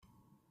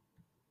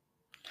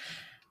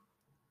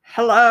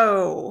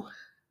Hello.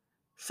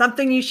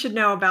 Something you should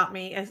know about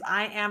me is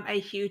I am a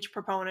huge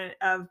proponent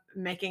of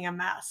making a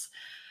mess.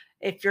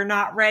 If you're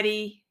not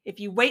ready, if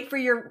you wait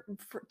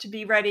to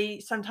be ready,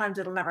 sometimes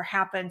it'll never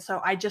happen.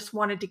 So I just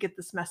wanted to get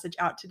this message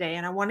out today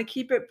and I want to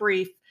keep it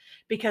brief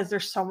because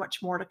there's so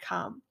much more to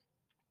come.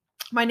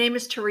 My name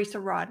is Teresa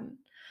Rodden.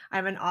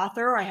 I'm an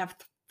author. I have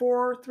 3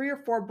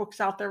 or 4 books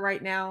out there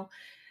right now,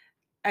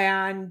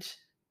 and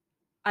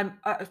I'm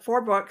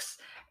 4 books,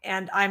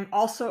 and I'm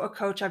also a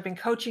coach. I've been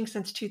coaching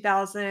since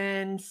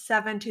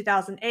 2007,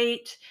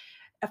 2008.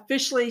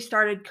 Officially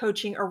started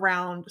coaching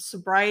around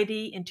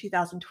sobriety in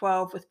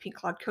 2012 with Pink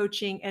Cloud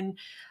Coaching. And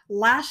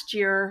last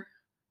year,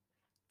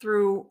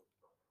 through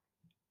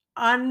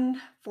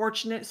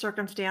unfortunate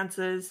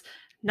circumstances,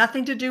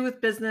 nothing to do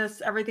with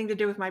business, everything to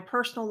do with my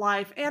personal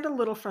life, and a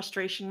little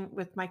frustration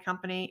with my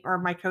company or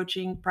my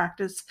coaching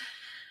practice,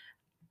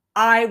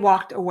 I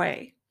walked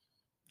away.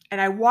 And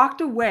I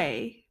walked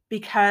away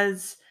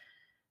because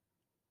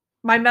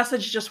my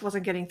message just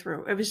wasn't getting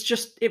through.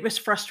 It was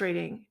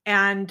frustrating.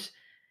 And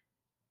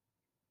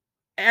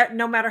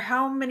no matter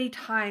how many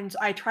times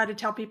I try to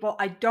tell people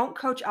I don't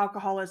coach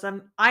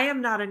alcoholism, I am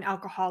not an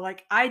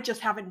alcoholic. I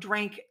just haven't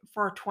drank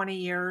for 20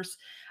 years.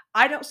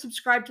 I don't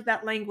subscribe to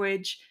that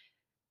language.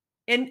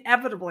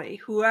 Inevitably,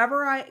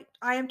 whoever I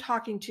am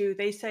talking to,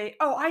 they say,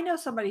 "Oh, I know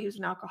somebody who's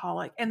an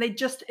alcoholic." And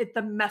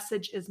the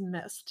message is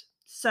missed.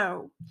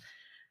 So,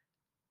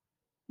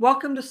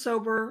 welcome to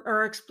Sober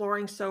or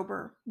Exploring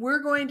Sober. We're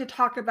going to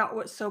talk about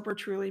what sober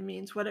truly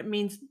means, what it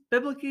means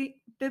biblically,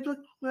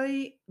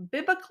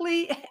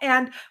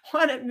 and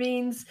what it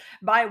means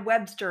by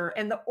Webster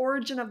and the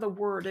origin of the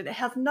word. And it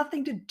has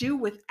nothing to do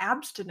with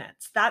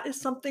abstinence. That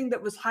is something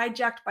that was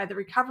hijacked by the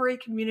recovery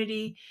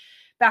community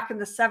back in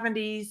the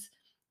 70s.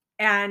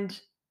 And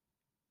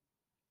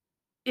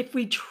if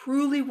we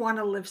truly want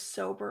to live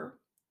sober,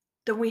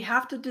 then we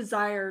have to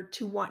desire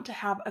to want to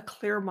have a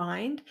clear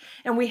mind,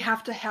 and we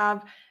have to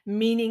have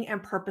meaning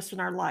and purpose in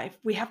our life.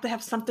 We have to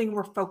have something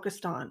we're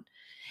focused on.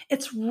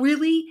 It's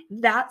really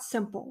that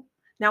simple.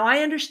 Now, I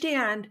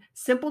understand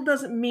simple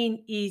doesn't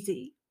mean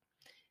easy.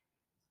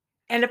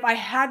 And if I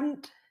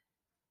hadn't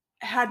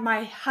had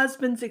my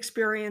husband's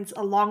experience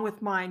along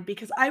with mine,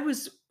 because I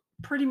was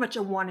pretty much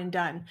a one and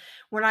done.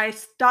 When I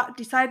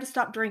decided to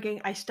stop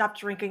drinking, I stopped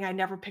drinking. I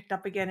never picked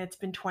up again. It's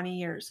been 20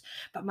 years.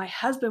 But my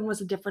husband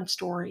was a different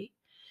story.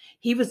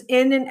 He was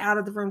in and out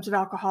of the rooms of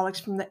alcoholics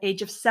from the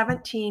age of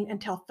 17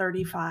 until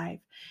 35.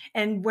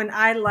 And when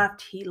I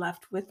left, he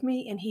left with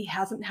me, and he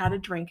hasn't had a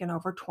drink in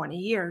over 20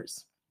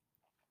 years.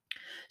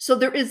 So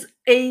there is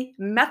a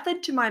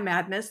method to my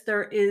madness.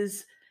 There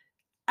is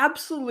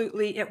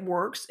absolutely, it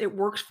works. It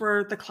works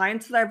for the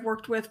clients that I've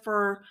worked with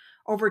for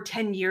over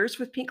 10 years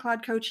with Pink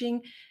Cloud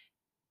Coaching.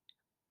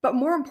 But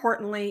more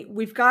importantly,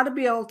 we've got to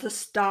be able to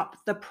stop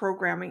the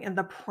programming and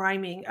the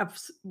priming of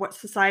what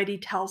society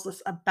tells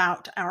us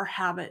about our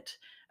habit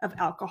of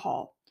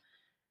alcohol.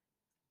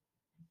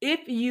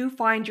 If you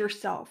find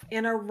yourself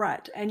in a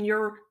rut and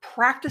you're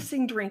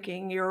practicing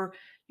drinking, you're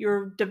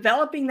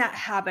developing that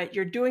habit,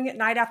 you're doing it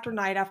night after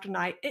night after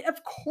night,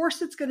 of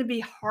course it's going to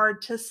be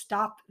hard to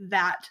stop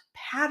that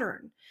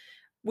pattern.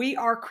 We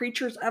are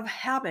creatures of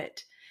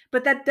habit,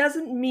 but that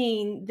doesn't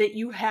mean that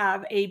you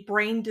have a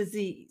brain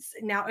disease.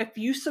 Now, if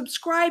you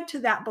subscribe to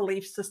that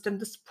belief system,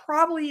 this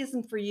probably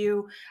isn't for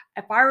you.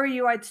 If I were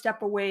you, I'd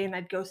step away and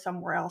I'd go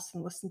somewhere else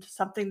and listen to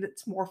something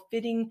that's more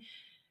fitting,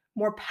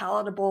 more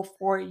palatable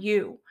for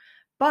you.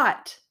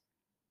 But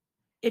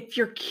if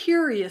you're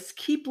curious,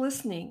 keep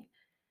listening,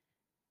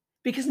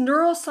 because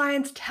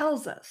neuroscience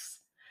tells us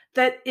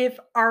that if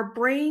our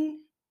brain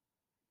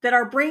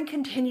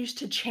continues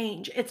to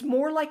change. It's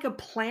more like a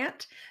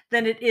plant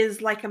than it is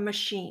like a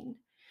machine.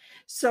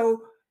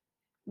 So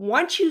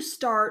once you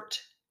start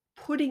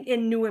putting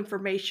in new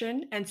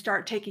information and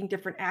start taking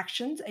different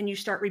actions and you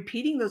start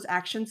repeating those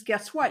actions,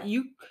 guess what?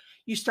 You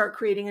start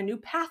creating a new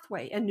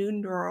pathway, a new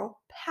neural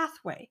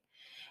pathway,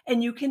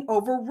 and you can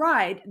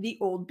override the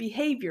old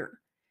behavior.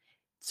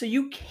 So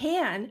you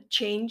can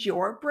change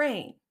your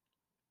brain.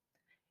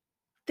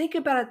 Think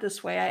about it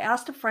this way. I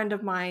asked a friend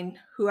of mine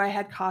who I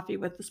had coffee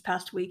with this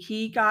past week.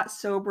 He got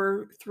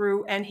sober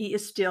through, and he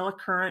is still a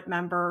current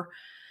member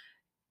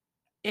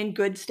in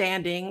good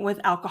standing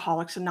with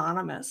Alcoholics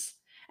Anonymous.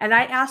 And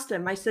I asked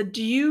him, I said,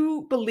 "Do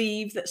you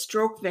believe that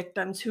stroke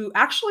victims who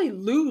actually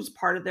lose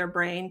part of their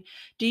brain,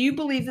 do you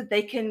believe that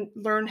they can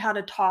learn how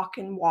to talk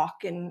and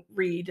walk and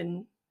read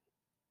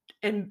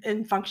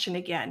and function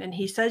again?" And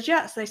he says,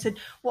 yes. And I said,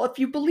 well, if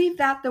you believe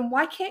that, then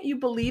why can't you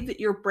believe that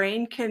your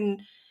brain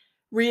can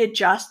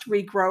readjust,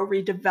 regrow,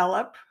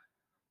 redevelop,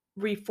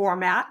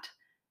 reformat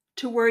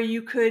to where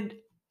you could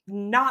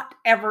not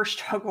ever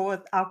struggle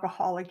with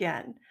alcohol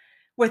again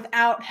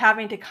without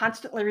having to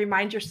constantly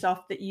remind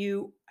yourself that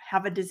you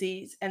have a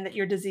disease and that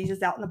your disease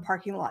is out in the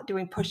parking lot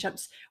doing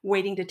push-ups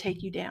waiting to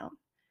take you down.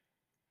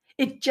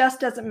 It just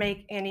doesn't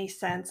make any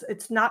sense.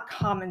 It's not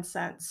common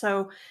sense.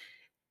 So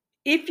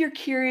if you're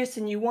curious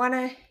and you want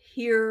to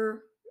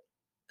hear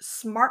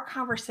smart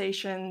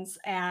conversations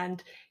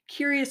and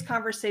curious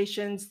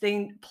conversations,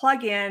 then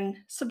plug in,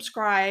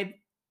 subscribe.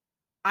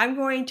 I'm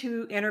going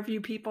to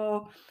interview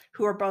people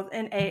who are both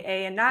in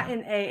AA and not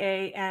in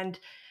AA. And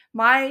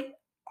my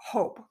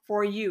hope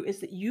for you is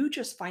that you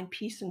just find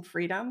peace and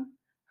freedom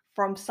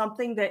from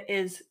something that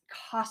is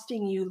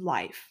costing you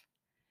life.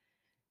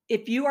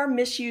 If you are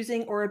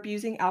misusing or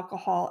abusing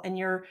alcohol and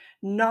you're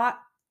not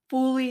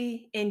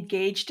fully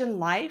engaged in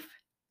life,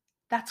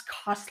 that's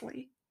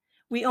costly.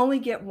 We only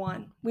get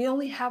one. We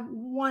only have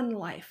one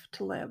life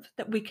to live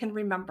that we can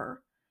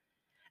remember.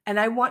 And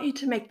I want you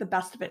to make the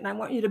best of it. And I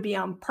want you to be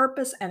on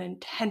purpose and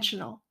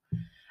intentional.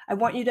 I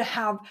want you to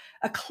have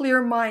a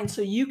clear mind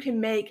so you can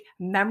make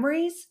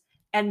memories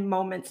and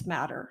moments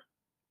matter.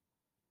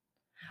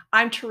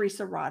 I'm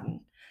Teresa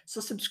Rodden.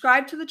 So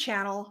subscribe to the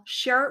channel,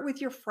 share it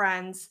with your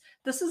friends.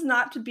 This is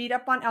not to beat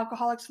up on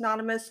Alcoholics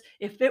Anonymous.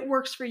 If it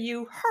works for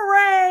you,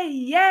 hooray,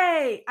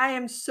 yay! I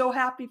am so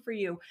happy for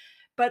you.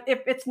 But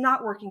if it's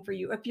not working for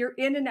you, if you're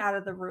in and out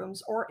of the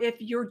rooms, or if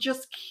you're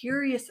just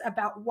curious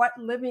about what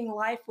living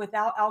life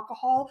without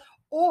alcohol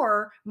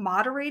or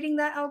moderating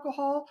that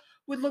alcohol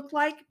would look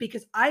like,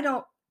 because I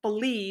don't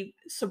believe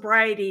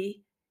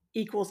sobriety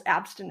equals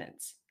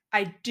abstinence.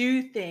 I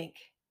do think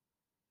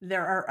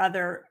there are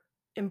other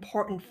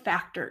important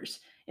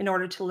factors in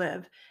order to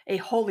live a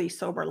holy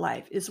sober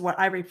life, is what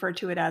I refer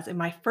to it as in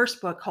my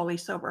first book, Holy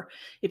Sober.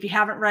 If you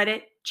haven't read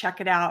it,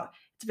 check it out.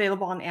 It's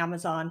available on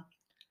Amazon.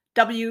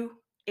 WHOLLY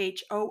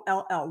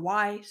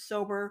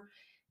Sober.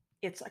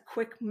 It's a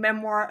quick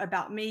memoir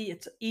about me.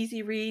 It's an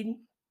easy read.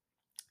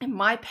 And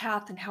my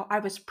path and how I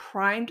was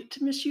primed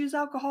to misuse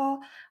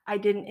alcohol, I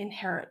didn't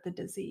inherit the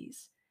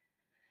disease.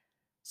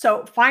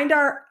 So find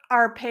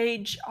our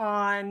page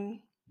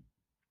on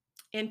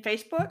in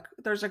Facebook.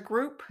 There's a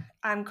group.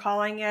 I'm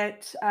calling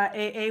it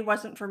AA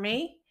Wasn't For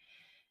Me.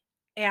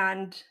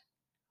 And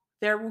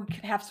there we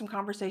can have some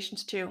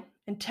conversations too.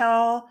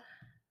 Until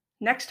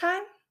next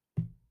time,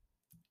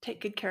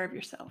 take good care of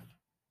yourself.